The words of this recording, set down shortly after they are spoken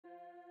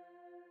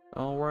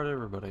Alright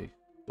everybody,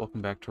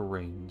 welcome back to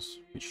Reigns.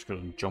 We're just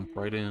gonna jump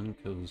right in,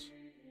 because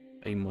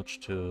ain't much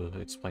to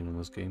explain in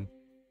this game.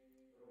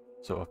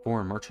 So a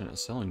foreign merchant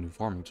is selling new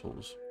farming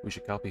tools. We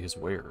should copy his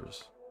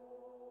wares.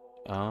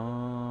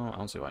 I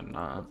don't see why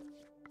not.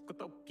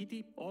 A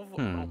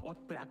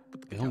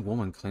young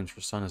woman claims her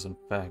son is in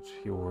fact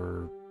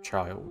your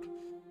child.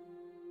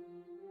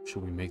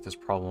 Should we make this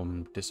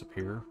problem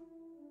disappear?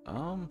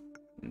 Nah.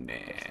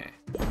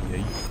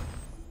 Yay.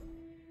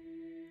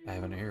 I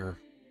have an error.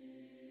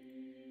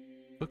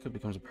 Quickly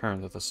becomes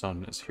apparent that the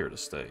son is here to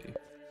stay.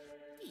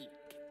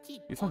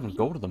 We found some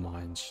gold in the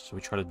mines, so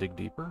we try to dig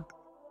deeper?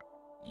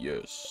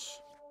 Yes.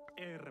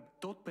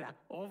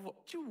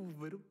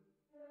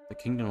 The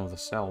Kingdom of the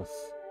South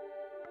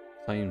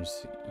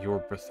claims you're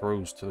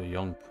betrothed to the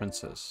young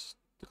princess.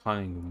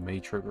 Declining may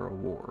trigger a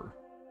war.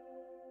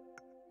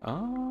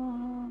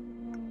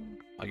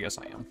 I guess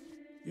I am.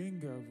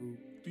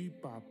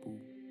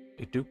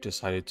 A duke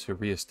decided to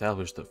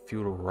re-establish the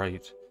feudal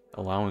right,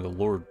 allowing a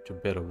lord to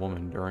bed a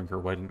woman during her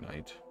wedding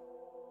night.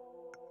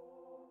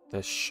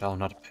 This shall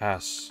not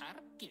pass.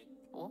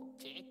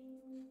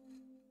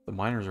 The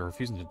miners are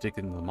refusing to dig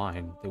into the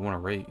mine. They want a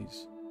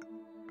raise.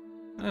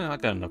 I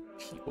got enough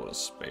people to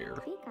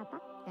spare.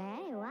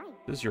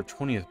 This is your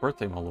 20th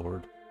birthday, my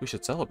lord. We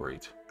should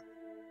celebrate.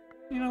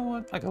 You know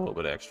what? I got a little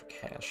bit of extra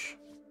cash.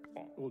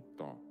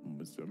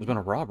 There's been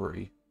a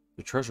robbery.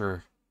 The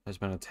treasure has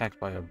been attacked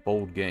by a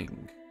bold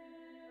gang.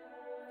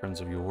 Friends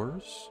of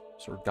yours?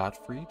 Sir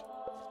Gottfried?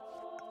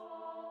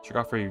 Sir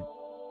Gottfried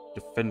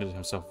defended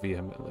himself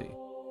vehemently.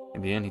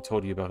 In the end, he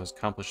told you about his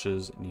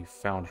accomplishments and you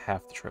found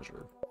half the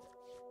treasure.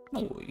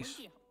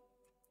 Nice.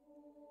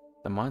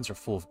 The mines are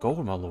full of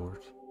gold, my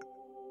lord.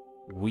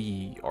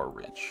 We are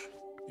rich.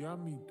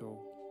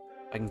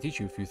 I can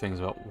teach you a few things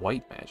about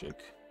white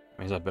magic. I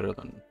mean, is that better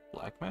than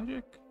black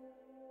magic?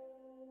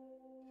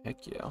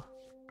 Heck yeah.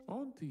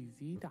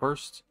 But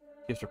first,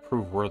 you have to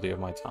prove worthy of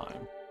my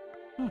time.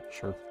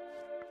 Sure.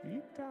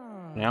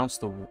 Pronounce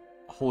the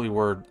holy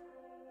word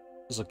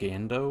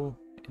Zagando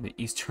in the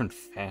Eastern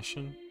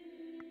fashion.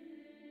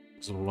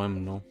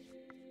 Zlemno.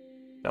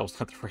 That was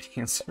not the right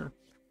answer.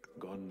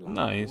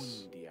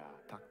 Nice.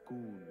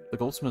 The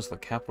goldsmiths of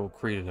the capital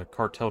created a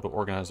cartel to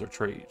organize their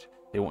trade.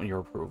 They want your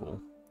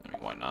approval. I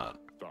mean, why not?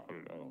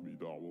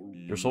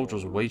 Your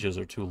soldiers' wages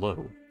are too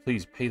low.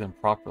 Please pay them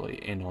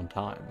properly and on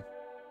time.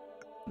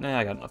 Nah,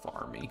 I got enough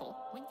army.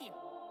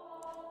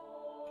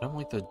 I don't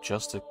like the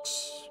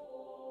Justix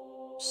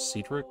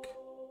Cedric.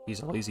 He's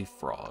a lazy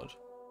fraud.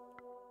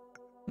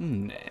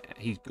 Nah,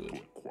 he's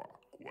good.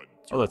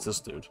 Oh, that's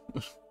this dude.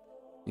 The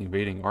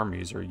invading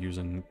armies are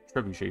using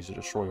trebuchets to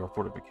destroy our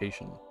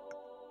fortification.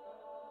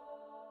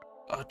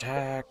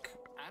 Attack!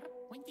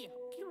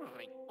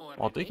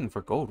 While digging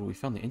for gold, we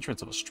found the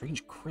entrance of a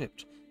strange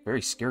crypt.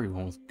 Very scary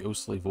one with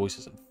ghostly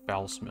voices and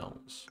foul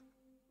smells.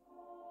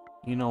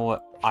 You know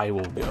what? I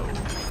will go.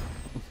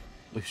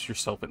 Lose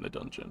yourself in the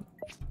dungeon.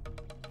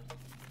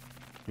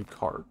 New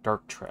card.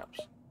 Dark traps.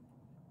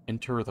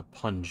 Enter the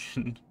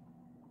Pungeon.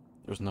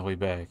 There's no way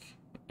back.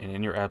 And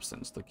in your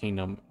absence, the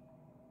kingdom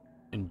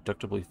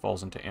inductively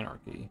falls into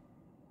anarchy.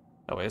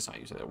 Oh wait, that's not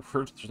how you say that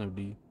word. There's no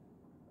D.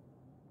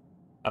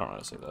 I don't know how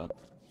to say that.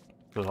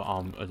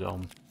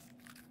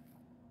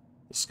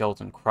 The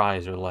skeleton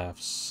cries or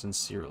laughs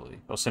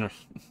sincerely. Oh,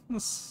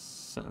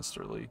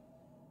 sinisterly.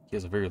 He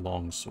has a very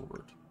long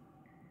sword.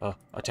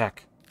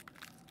 Attack.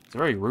 It's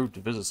very rude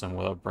to visit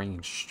someone without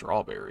bringing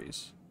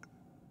strawberries.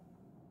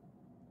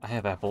 I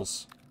have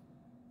apples.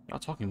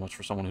 Not talking much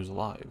for someone who's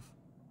alive.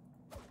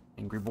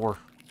 Angry boar.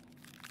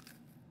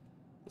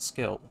 The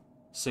skull.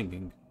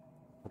 Singing.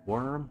 A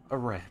worm, a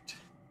rat.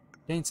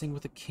 Dancing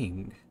with a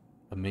king.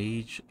 A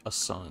mage, a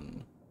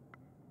sun.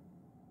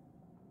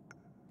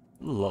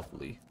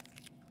 Lovely.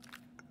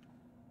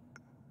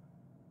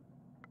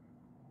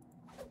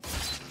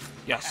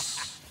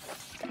 Yes!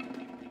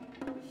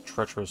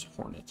 Treacherous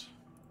hornet.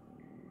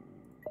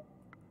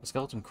 The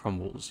skeleton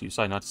crumbles. You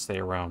decide not to stay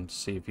around to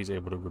see if he's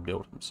able to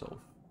rebuild himself.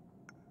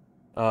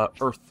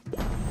 Earth.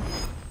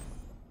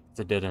 It's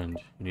a dead end.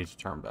 You need to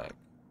turn back.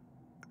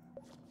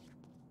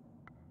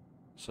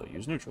 So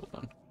use neutral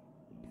then.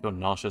 You feel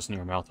nauseous and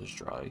your mouth is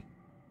dry.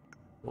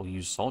 We'll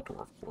use Saltor,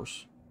 of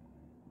course.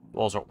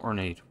 Walls are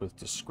ornate with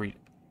discreet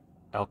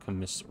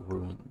alchemist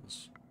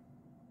ruins.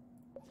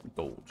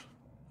 Gold.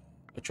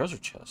 A treasure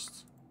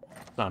chest.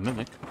 It's not a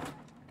mimic.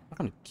 I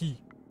found a key.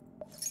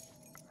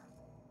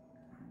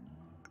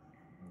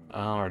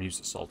 I already used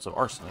the salt, so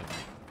arsenic.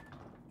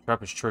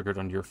 Trap is triggered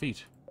under your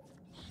feet.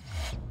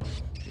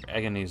 Your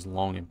agony is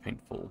long and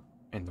painful.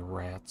 And the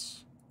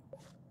rats.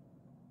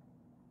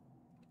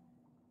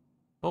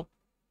 Well,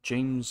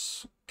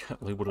 James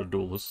got labeled a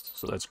duelist,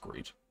 so that's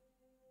great.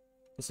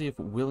 Let's see if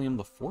William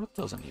IV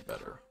does any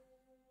better.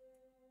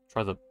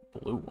 Try the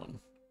blue one.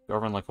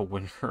 Govern like a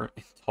winner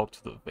and talk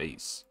to the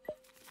vase.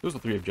 Those are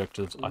 3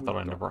 objectives I thought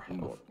I'd never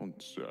have.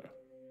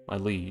 My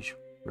liege,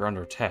 we're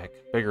under attack.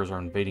 Beggars are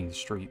invading the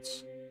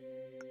streets.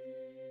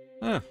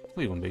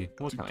 Leave them be.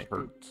 What can I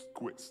hurt?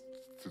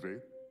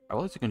 I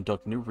would like to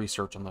conduct new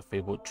research on the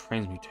fabled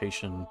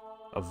transmutation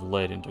of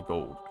lead into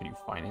gold. Can you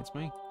finance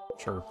me?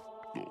 Sure.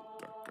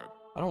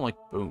 I don't like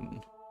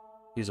Boone.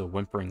 He's a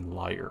whimpering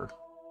liar.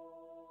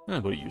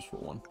 But a useful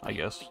one, I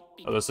guess.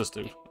 Oh, that's this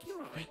dude.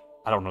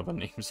 I don't know the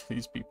names of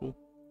these people.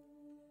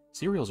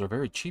 Cereals are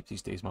very cheap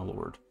these days, my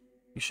lord.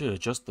 You should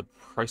adjust the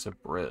price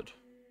of bread.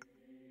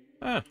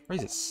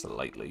 Raise it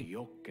slightly.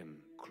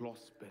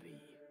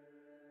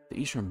 The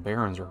Eastern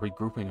Barons are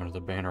regrouping under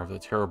the banner of the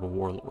terrible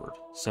warlord.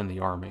 Send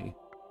the army.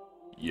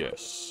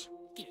 Yes.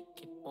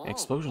 An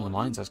explosion in the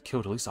mines has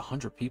killed at least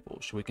 100 people.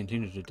 Should we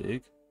continue to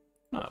dig?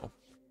 No.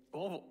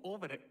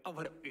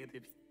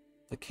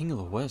 The King of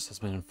the West has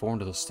been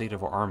informed of the state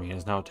of our army and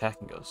is now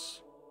attacking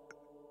us.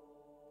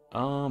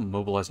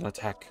 Mobilize an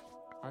attack.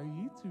 I'd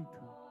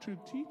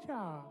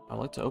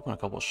like to open a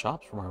couple of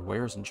shops for my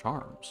wares and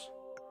charms.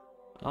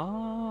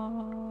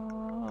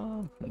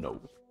 No.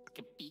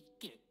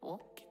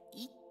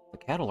 The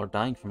cattle are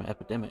dying from an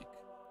epidemic.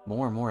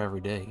 More and more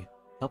every day.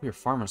 Help your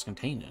farmers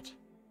contain it.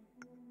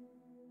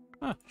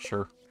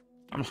 Sure.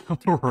 I'm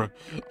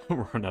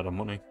run out of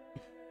money.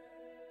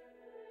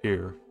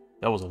 Here.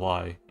 That was a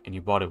lie, and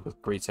you bought it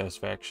with great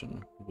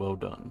satisfaction. Well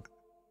done.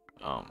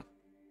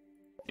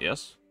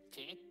 Yes?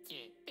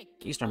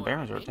 Eastern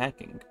Barons are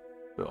attacking.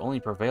 We'll only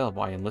prevail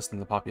by enlisting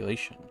the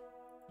population.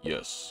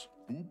 Yes.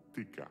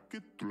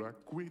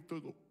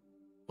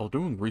 While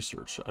doing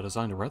research, I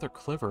designed a rather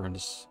clever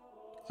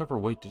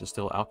way to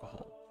distill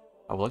alcohol.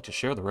 I would like to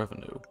share the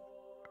revenue.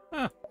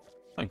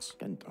 Thanks.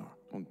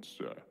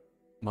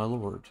 My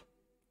lord,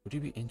 would you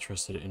be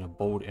interested in a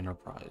bold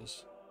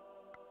enterprise?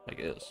 I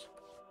guess.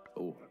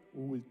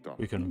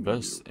 We can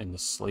invest in the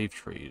slave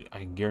trade. I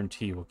can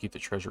guarantee we'll keep the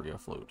treasury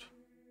afloat.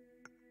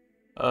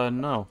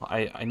 No,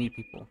 I need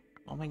people.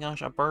 Oh my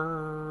gosh, a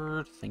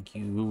bird! Thank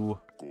you.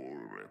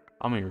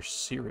 I'm your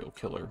serial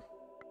killer.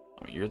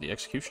 I mean, you're the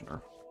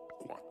executioner.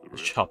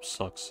 This job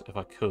sucks. If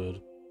I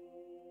could.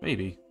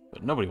 Maybe,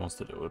 but nobody wants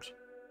to do it.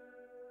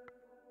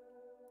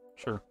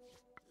 Sure.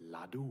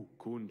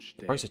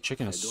 The price of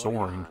chicken is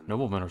soaring.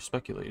 Noblemen are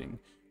speculating.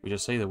 We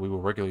just say that we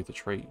will regulate the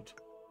trade.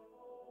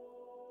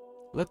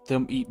 Let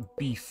them eat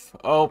beef.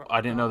 Oh,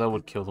 I didn't know that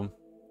would kill them.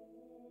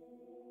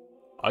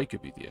 I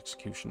could be the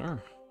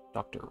executioner.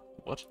 Doctor,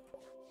 what?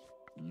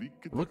 I'm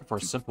looking for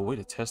a simple way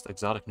to test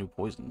exotic new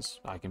poisons.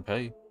 I can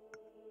pay.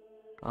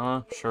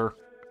 Sure.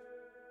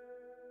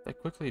 It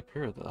quickly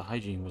appeared that the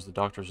hygiene was the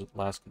doctor's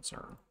last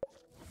concern.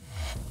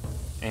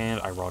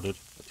 And I rotted.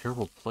 A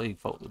terrible plague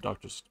followed the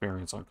doctor's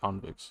experience on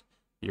convicts.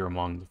 You're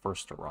among the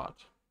first to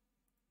rot.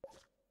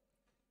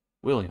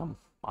 William,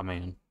 my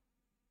man.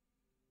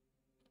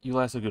 You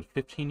lasted a good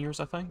 15 years,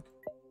 I think?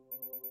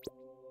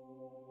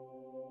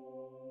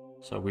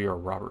 So we are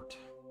Robert.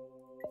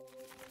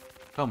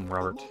 Come,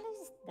 Robert.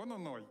 Would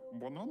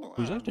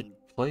you like to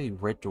play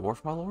Red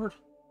Dwarf, my lord?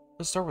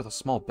 Let's start with a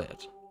small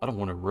bet. I don't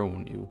want to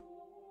ruin you.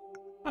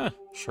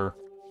 Sure.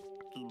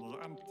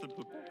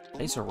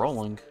 Dice are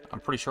rolling. I'm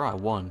pretty sure I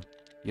won.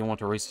 You don't want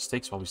to raise the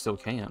stakes while we still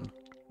can.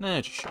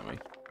 Nah, just show me.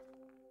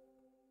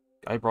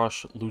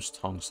 Guybrush Loose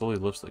Tongue slowly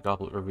lifts the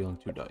goblet, revealing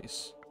 2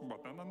 dice.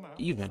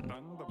 Even.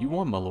 You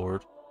won, my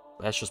lord.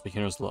 That's just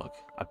beginner's luck.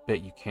 I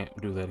bet you can't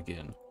do that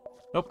again.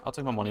 Nope, I'll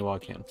take my money while I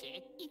can.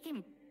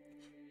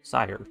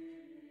 Sire,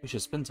 we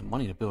should spend some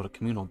money to build a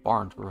communal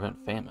barn to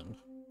prevent famine.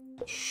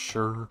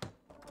 Sure.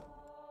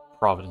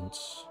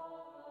 Providence.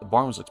 The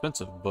barn was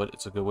expensive, but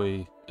it's a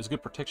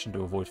good protection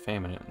to avoid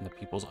famine and the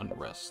people's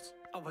unrest.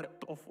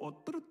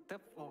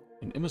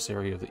 An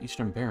emissary of the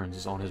Eastern Barons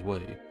is on his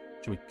way.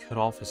 Should we cut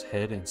off his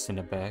head and send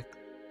it back?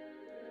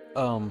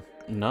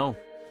 No.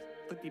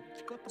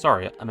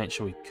 Sorry, I meant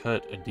should we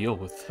cut a deal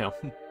with them?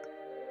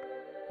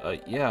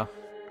 Yeah.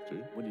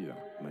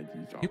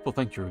 People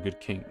think you're a good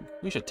king.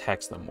 We should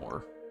tax them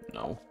more.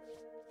 No.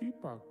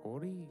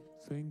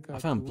 I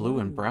found blue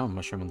and brown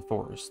mushroom in the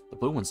forest. The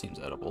blue one seems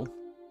edible.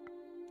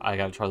 I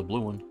gotta try the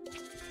blue one.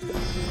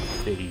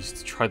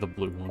 Dazed. Try the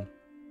blue one.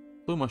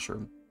 Blue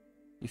mushroom.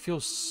 You feel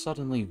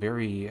suddenly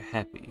very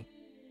happy.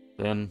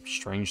 Then,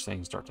 strange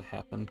things start to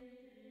happen.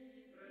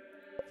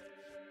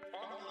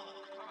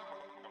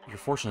 Your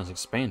fortune is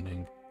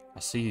expanding. I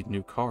see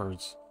new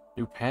cards,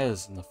 new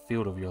paths in the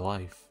field of your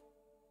life.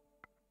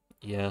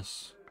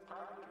 Yes.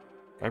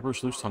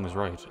 Guybrush Loose Tongue is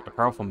right. A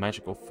powerful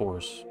magical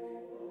force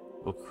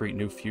will create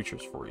new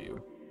futures for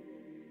you.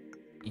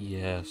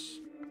 Yes.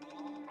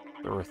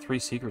 There are 3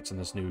 secrets in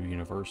this new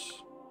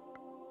universe.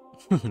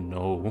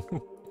 No.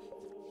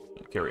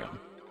 Carry on.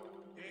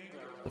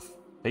 The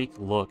fake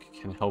look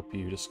can help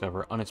you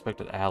discover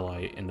unexpected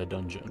ally in the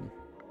dungeon.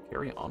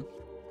 Carry on.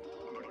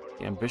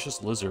 The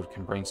ambitious lizard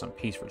can bring some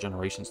peace for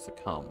generations to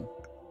come.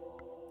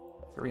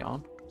 Carry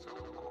on.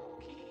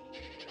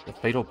 The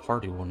fatal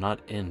party will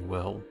not end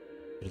well,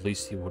 but at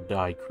least he will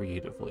die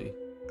creatively.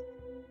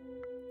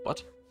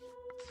 What?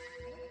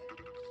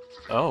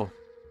 Oh,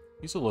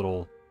 he's a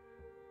little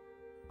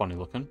funny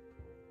looking.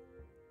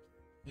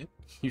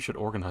 You should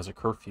organize a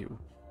curfew.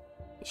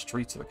 The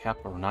streets of the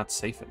capital are not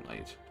safe at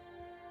night.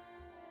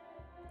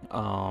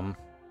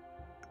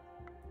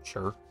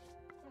 Sure.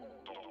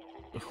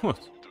 What?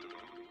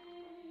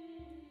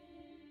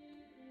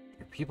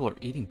 Your people are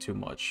eating too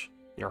much.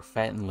 They are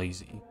fat and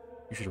lazy.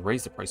 You should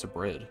raise the price of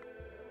bread.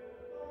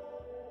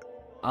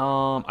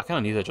 I kind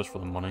of need that just for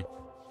the money.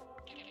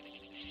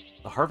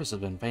 The harvest has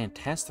been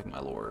fantastic, my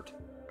lord.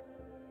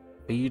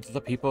 Feed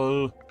the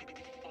people.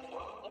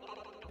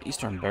 The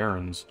Eastern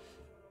Barons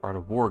are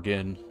at war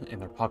again,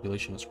 and their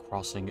population is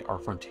crossing our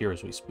frontier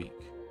as we speak.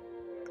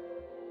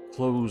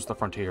 Close the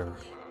frontier.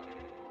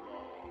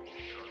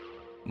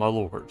 My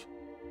lord,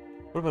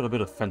 what about a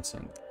bit of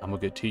fencing? I'm a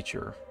good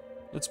teacher.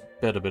 Let's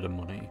bet a bit of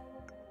money.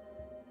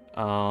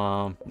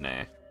 Nah.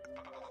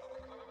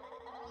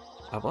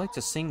 I'd like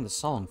to sing the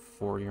song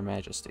for your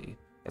majesty.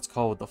 It's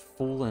called The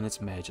Fool and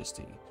Its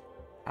Majesty.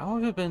 How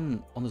have I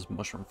been on this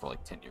mushroom for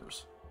like 10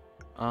 years?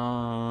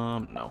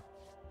 No.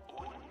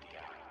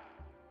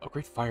 A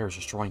great fire is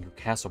destroying your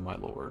castle, my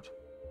lord.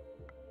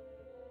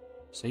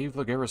 Save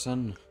the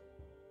garrison.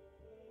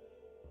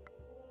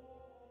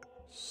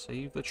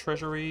 Save the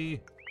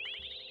treasury.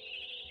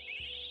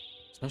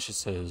 This message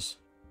says,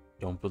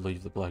 don't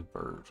believe the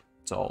Blackbird.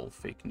 It's all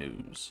fake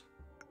news.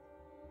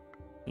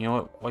 You know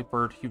what,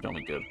 Whitebird, you've done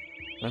me good.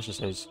 The message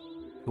says,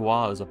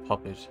 Hua is a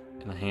puppet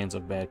in the hands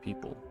of bad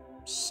people.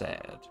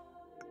 Sad.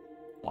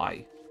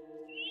 Why?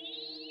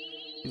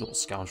 You little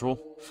scoundrel.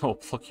 I'll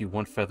pluck you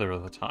one feather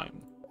at a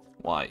time.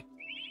 Why?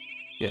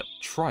 Yeah,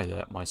 try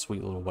that, my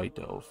sweet little white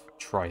dove.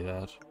 Try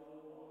that.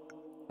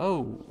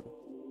 Oh.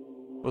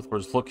 Both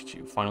birds look at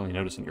you, finally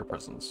noticing your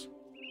presence.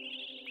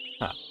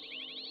 Ha.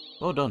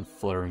 Well done,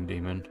 flaring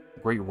demon.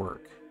 Great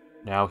work.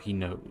 Now he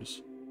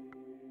knows.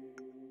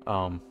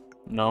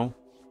 No.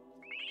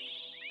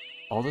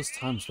 All this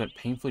time spent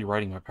painfully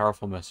writing my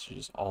powerful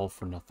messages, all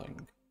for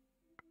nothing.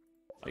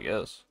 I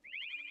guess.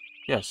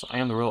 Yes, I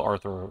am the real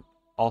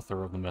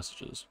author of the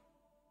messages.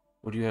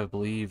 Would you have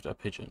believed a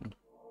pigeon?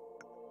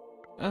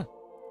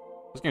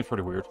 This game's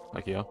pretty weird,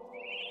 like, yeah.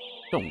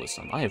 Don't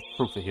listen. I have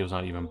proof that he was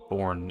not even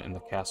born in the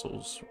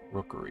castle's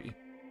rookery.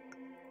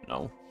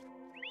 No.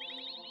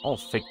 All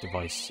fake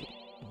device.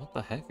 What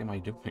the heck am I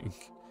doing?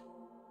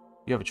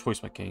 You have a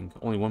choice, my king.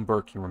 Only one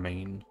bird can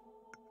remain.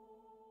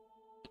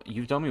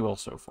 You've done me well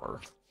so far.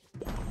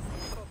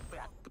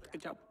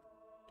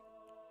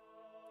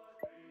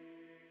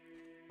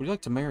 Would you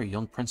like to marry a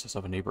young princess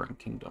of a neighboring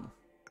kingdom?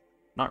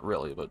 Not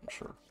really, but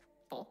sure.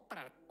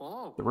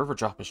 The river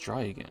drop is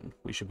dry again.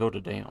 We should build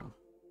a dam.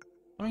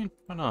 I mean,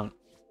 why not?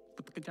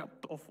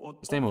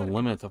 This dam will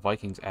limit the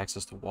Vikings'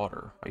 access to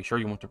water. Are you sure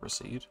you want to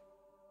proceed?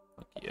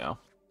 Like, yeah.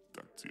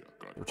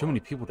 There are too many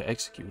people to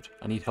execute.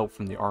 I need help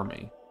from the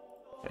army.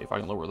 Okay, if I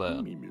can lower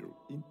that.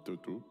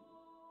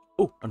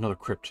 Oh, another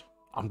crypt.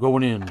 I'm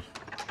going in.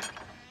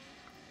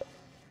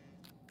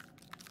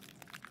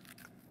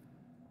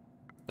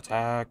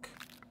 Attack.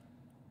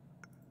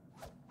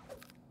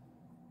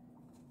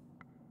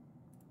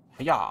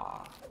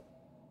 Hiya!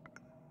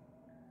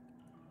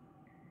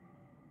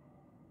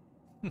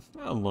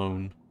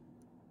 Alone.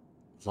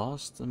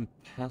 Lost and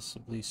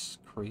passively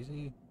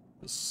crazy?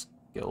 The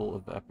skill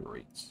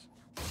evaporates.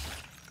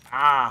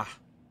 Ah!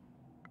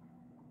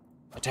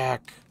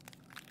 Attack!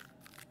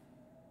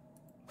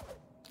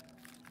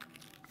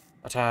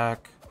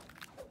 Attack!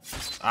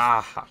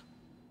 Ah!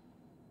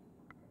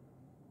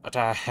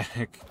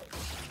 Attack!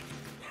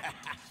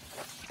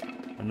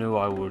 I knew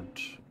I would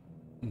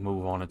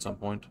move on at some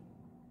point.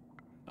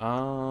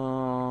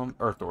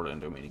 Earth Door didn't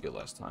do me any good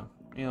last time.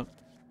 Yep.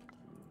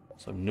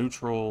 So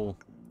neutral.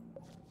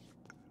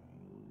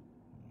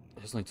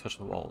 It doesn't touch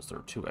the walls. There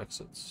are 2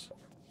 exits.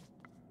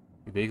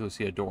 You basically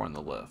see a door on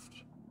the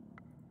left.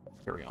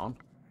 Carry on.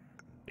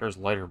 The air is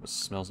lighter but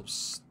smells of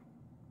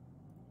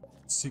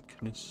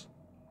sickness.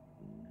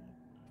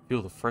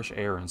 Feel the fresh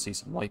air and see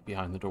some light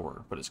behind the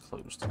door, but it's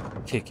closed.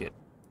 Kick it.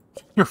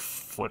 Your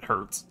foot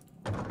hurts.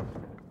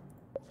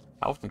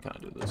 How often can I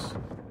do this?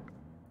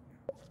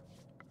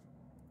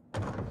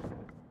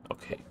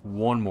 Okay,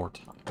 one more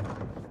time.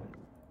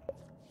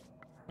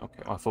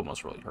 Okay, my foot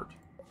must really hurt.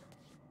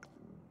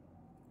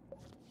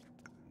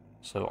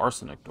 So,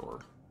 arsenic door.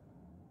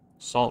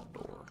 Salt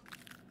door.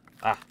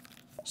 Ah,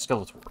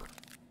 Skeletor.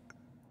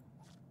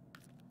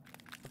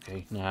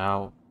 Okay,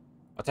 now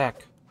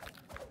attack.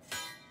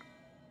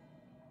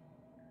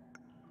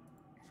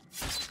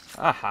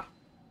 Aha.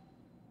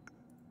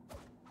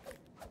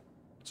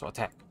 So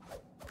attack.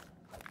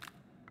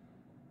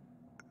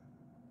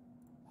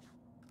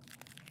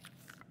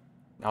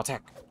 Now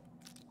attack.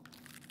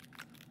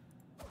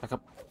 Back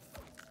up.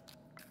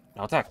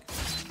 Now attack.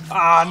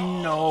 Ah,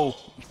 no!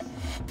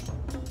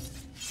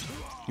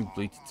 You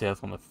bleed to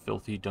death on the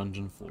filthy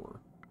dungeon floor.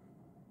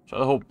 So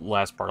the whole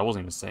last part, I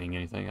wasn't even saying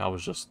anything. I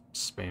was just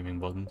spamming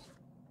buttons.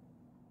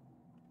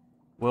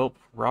 Well,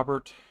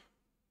 Robert,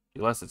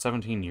 you lasted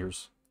 17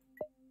 years.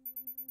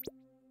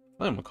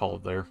 Let him call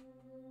it there.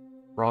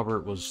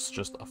 Robert was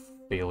just a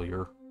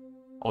failure.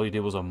 All he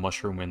did was a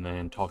mushroom and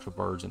then talk to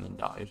birds and then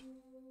died.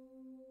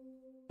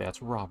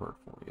 That's Robert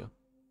for you.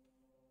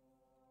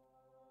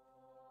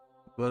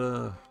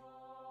 But,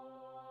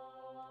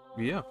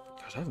 yeah.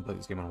 Gosh, I haven't played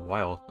this game in a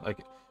while. Like,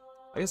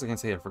 I guess I can't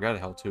say I forgot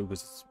how to,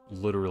 because it's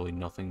literally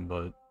nothing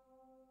but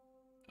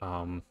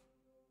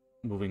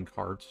moving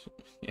cards,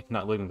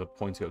 not letting the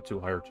points go too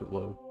high or too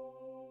low.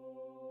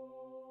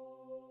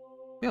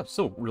 Yeah,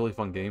 still really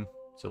fun game.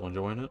 Still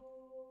enjoying it.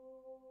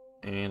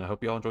 And I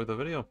hope you all enjoyed the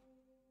video.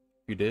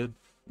 If you did,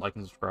 like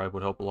and subscribe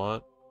would help a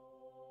lot.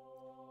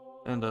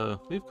 And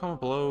leave a comment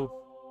below.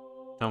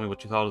 Tell me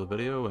what you thought of the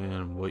video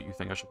and what you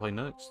think I should play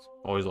next.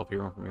 Always love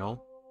hearing from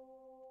y'all.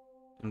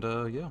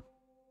 And yeah.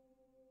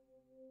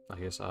 I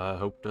guess I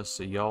hope to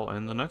see y'all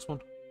in the next one.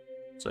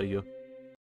 See ya.